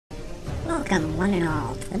Welcome, one and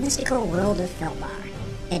all, to the mystical world of Felbar.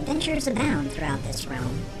 Adventures abound throughout this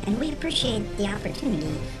realm, and we appreciate the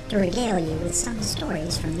opportunity to regale you with some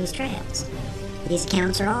stories from these trails. These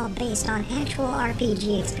accounts are all based on actual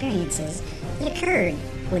RPG experiences that occurred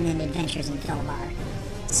within Adventures in Felbar.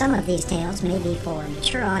 Some of these tales may be for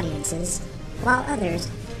mature audiences, while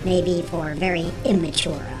others may be for very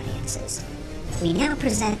immature audiences. We now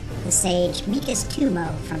present the sage Mikas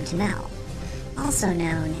Tumo from Tamel, also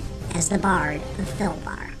known as the Bard of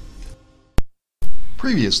Felbar.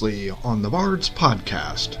 Previously on the Bard's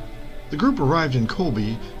Podcast, the group arrived in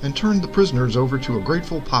Colby and turned the prisoners over to a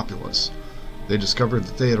grateful populace. They discovered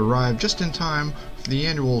that they had arrived just in time for the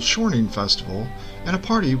annual Shorning Festival, and a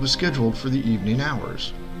party was scheduled for the evening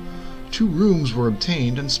hours. 2 rooms were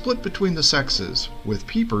obtained and split between the sexes, with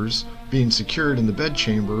peepers being secured in the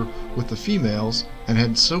bedchamber with the females and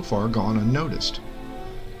had so far gone unnoticed.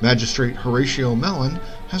 Magistrate Horatio Mellon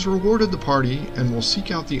has rewarded the party and will seek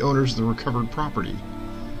out the owners of the recovered property.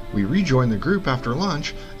 We rejoin the group after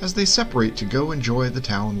lunch as they separate to go enjoy the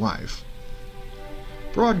town life.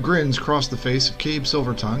 Broad grins crossed the face of Cabe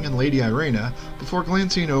Silvertongue and Lady Irena before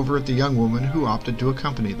glancing over at the young woman who opted to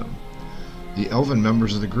accompany them. The elven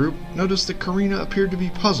members of the group noticed that Karina appeared to be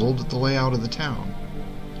puzzled at the layout of the town.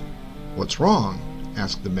 "What's wrong?"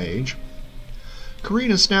 asked the mage.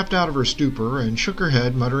 Karina snapped out of her stupor and shook her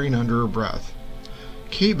head, muttering under her breath.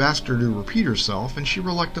 Cabe asked her to repeat herself, and she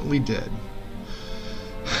reluctantly did.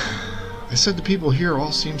 "I said the people here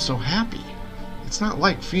all seem so happy. It's not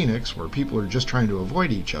like Phoenix, where people are just trying to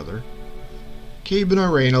avoid each other." Cabe and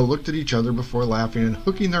Irena looked at each other before laughing and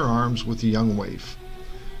hooking their arms with the young waif.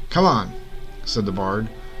 "Come on," said the bard.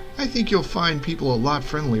 "I think you'll find people a lot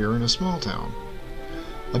friendlier in a small town."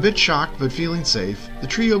 A bit shocked but feeling safe, the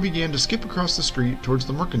trio began to skip across the street towards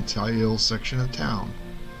the mercantile section of town.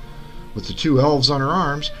 With the 2 elves on her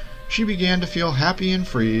arms, she began to feel happy and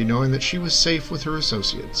free, knowing that she was safe with her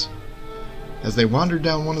associates. As they wandered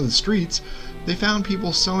down one of the streets, they found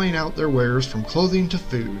people selling out their wares from clothing to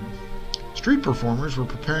food. Street performers were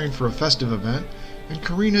preparing for a festive event, and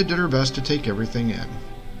Karina did her best to take everything in.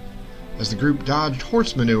 As the group dodged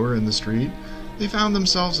horse manure in the street, they found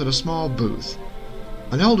themselves at a small booth.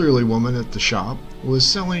 An elderly woman at the shop was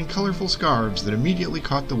selling colorful scarves that immediately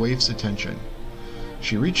caught the waif's attention.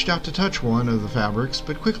 She reached out to touch one of the fabrics,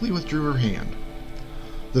 but quickly withdrew her hand.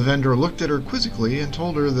 The vendor looked at her quizzically and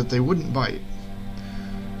told her that they wouldn't bite.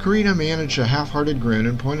 Karina managed a half-hearted grin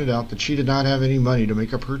and pointed out that she did not have any money to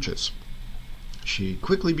make a purchase. She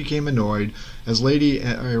quickly became annoyed as Lady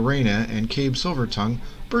Irena and Cabe Silvertongue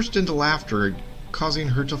burst into laughter, causing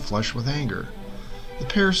her to flush with anger. The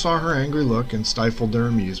pair saw her angry look and stifled their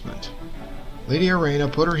amusement. Lady Irena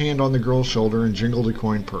put her hand on the girl's shoulder and jingled a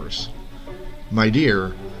coin purse. "My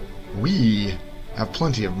dear, we have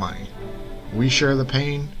plenty of money. We share the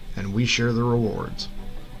pain, and we share the rewards."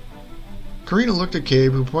 Karina looked at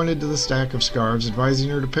Cabe, who pointed to the stack of scarves, advising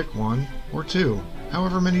her to pick 1 or 2,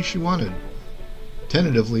 however many she wanted.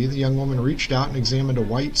 Tentatively, the young woman reached out and examined a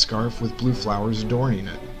white scarf with blue flowers adorning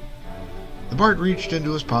it. The bard reached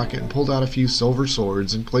into his pocket and pulled out a few silver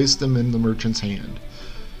swords and placed them in the merchant's hand.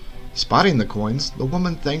 Spotting the coins, the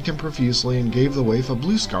woman thanked him profusely and gave the waif a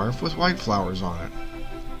blue scarf with white flowers on it.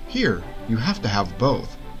 "Here, you have to have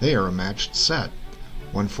both. They are a matched set.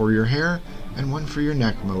 1 for your hair and 1 for your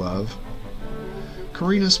neck, my love."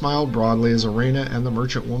 Karina smiled broadly as Irena and the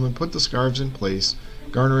merchant woman put the scarves in place,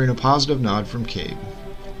 garnering a positive nod from Cabe.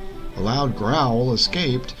 A loud growl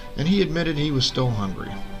escaped, and he admitted he was still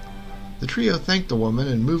hungry. The trio thanked the woman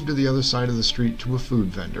and moved to the other side of the street to a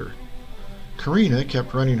food vendor. Karina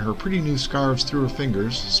kept running her pretty new scarves through her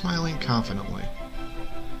fingers, smiling confidently.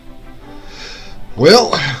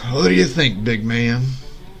 "Well, what do you think, big man?"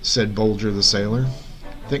 said Bolger the sailor.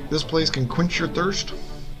 "Think this place can quench your thirst?"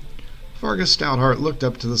 Vargas Stoutheart looked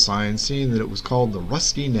up to the sign, seeing that it was called the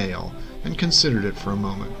Rusty Nail, and considered it for a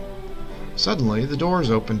moment. Suddenly, the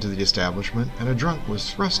doors opened to the establishment, and a drunk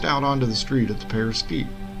was thrust out onto the street at the pair's feet.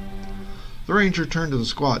 The ranger turned to the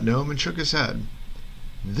squat gnome and shook his head.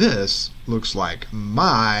 "This looks like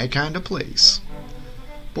my kind of place."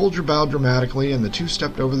 Bolger bowed dramatically, and the 2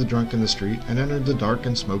 stepped over the drunk in the street and entered the dark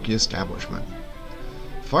and smoky establishment.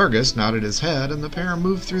 Vargas nodded his head, and the pair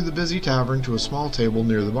moved through the busy tavern to a small table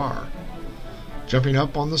near the bar. Jumping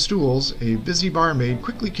up on the stools, a busy barmaid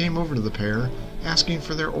quickly came over to the pair, asking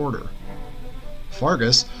for their order.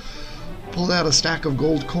 Vargas pulled out a stack of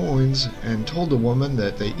gold coins and told the woman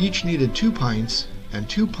that they each needed 2 pints, and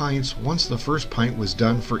 2 pints once the first pint was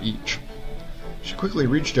done for each. She quickly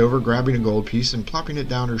reached over, grabbing a gold piece and plopping it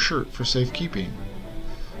down her shirt for safekeeping.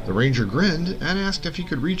 The ranger grinned and asked if he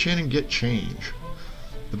could reach in and get change.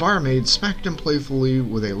 The barmaid smacked him playfully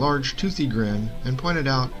with a large toothy grin and pointed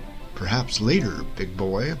out, "Perhaps later, big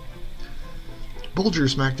boy." Bulger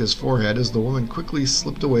smacked his forehead as the woman quickly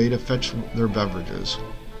slipped away to fetch their beverages.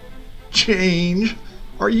 "Change?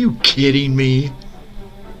 Are you kidding me?"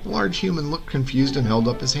 The large human looked confused and held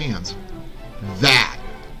up his hands. "That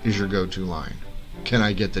is your go-to line. Can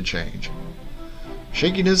I get the change?"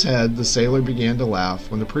 Shaking his head, the sailor began to laugh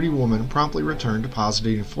when the pretty woman promptly returned,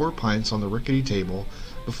 depositing 4 pints on the rickety table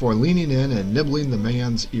before leaning in and nibbling the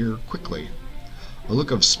man's ear quickly. A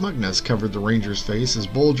look of smugness covered the ranger's face as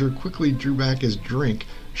Bulger quickly drew back his drink,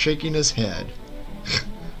 shaking his head.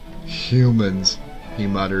 "Humans," he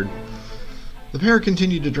muttered. The pair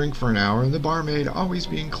continued to drink for an hour, the barmaid always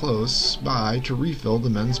being close by to refill the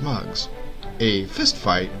men's mugs. A fist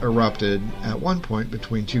fight erupted at one point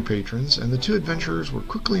between 2 patrons, and the 2 adventurers were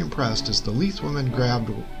quickly impressed as the lithe woman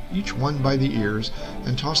grabbed each one by the ears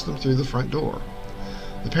and tossed them through the front door.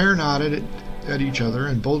 The pair nodded at each other,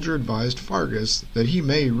 and Bulger advised Fargus that he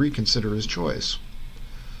may reconsider his choice.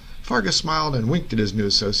 Fargus smiled and winked at his new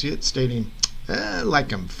associate, stating,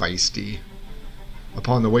 "Like 'em feisty."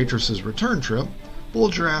 Upon the waitress's return trip,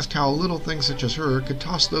 Bulger asked how a little thing such as her could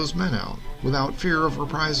toss those men out without fear of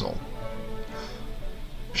reprisal.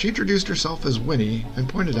 She introduced herself as Winnie and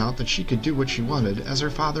pointed out that she could do what she wanted as her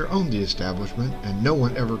father owned the establishment and no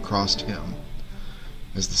one ever crossed him.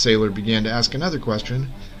 As the sailor began to ask another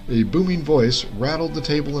question, a booming voice rattled the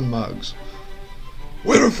table and mugs.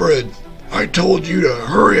 "Winifred, I told you to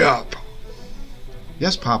hurry up."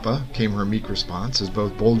 "Yes, Papa," came her meek response as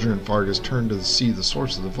both Bulger and Fargus turned to see the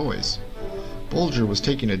source of the voice. Bulger was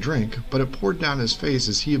taking a drink, but it poured down his face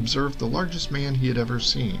as he observed the largest man he had ever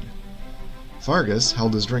seen. Fargus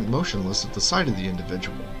held his drink motionless at the sight of the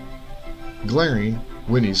individual. Glaring,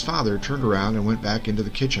 Winnie's father turned around and went back into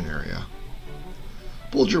the kitchen area.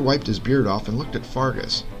 Bulger wiped his beard off and looked at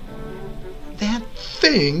Fargus. "That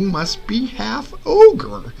thing must be half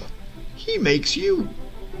ogre. He makes you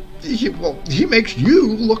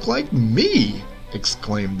look like me,"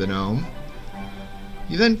 exclaimed the gnome.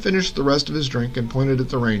 He then finished the rest of his drink and pointed at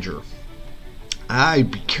the ranger.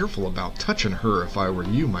 "I'd be careful about touching her if I were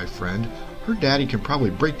you, my friend. Her daddy can probably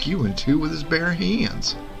break you in 2 with his bare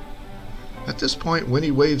hands." At this point, Winnie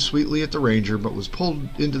waved sweetly at the ranger, but was pulled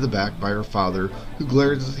into the back by her father, who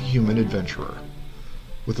glared at the human adventurer.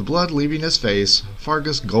 With the blood leaving his face,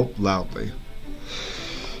 Fargus gulped loudly.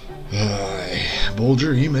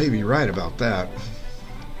 "Bulger, you may be right about that."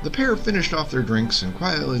 The pair finished off their drinks and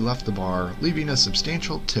quietly left the bar, leaving a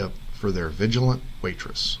substantial tip for their vigilant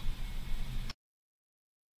waitress.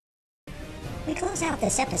 We close out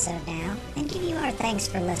this episode now and give you our thanks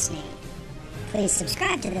for listening. Please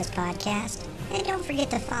subscribe to this podcast and don't forget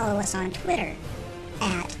to follow us on Twitter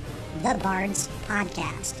at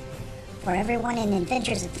TheBardsPodcast. For everyone in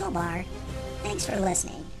Adventures at Philbar, thanks for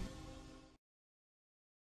listening.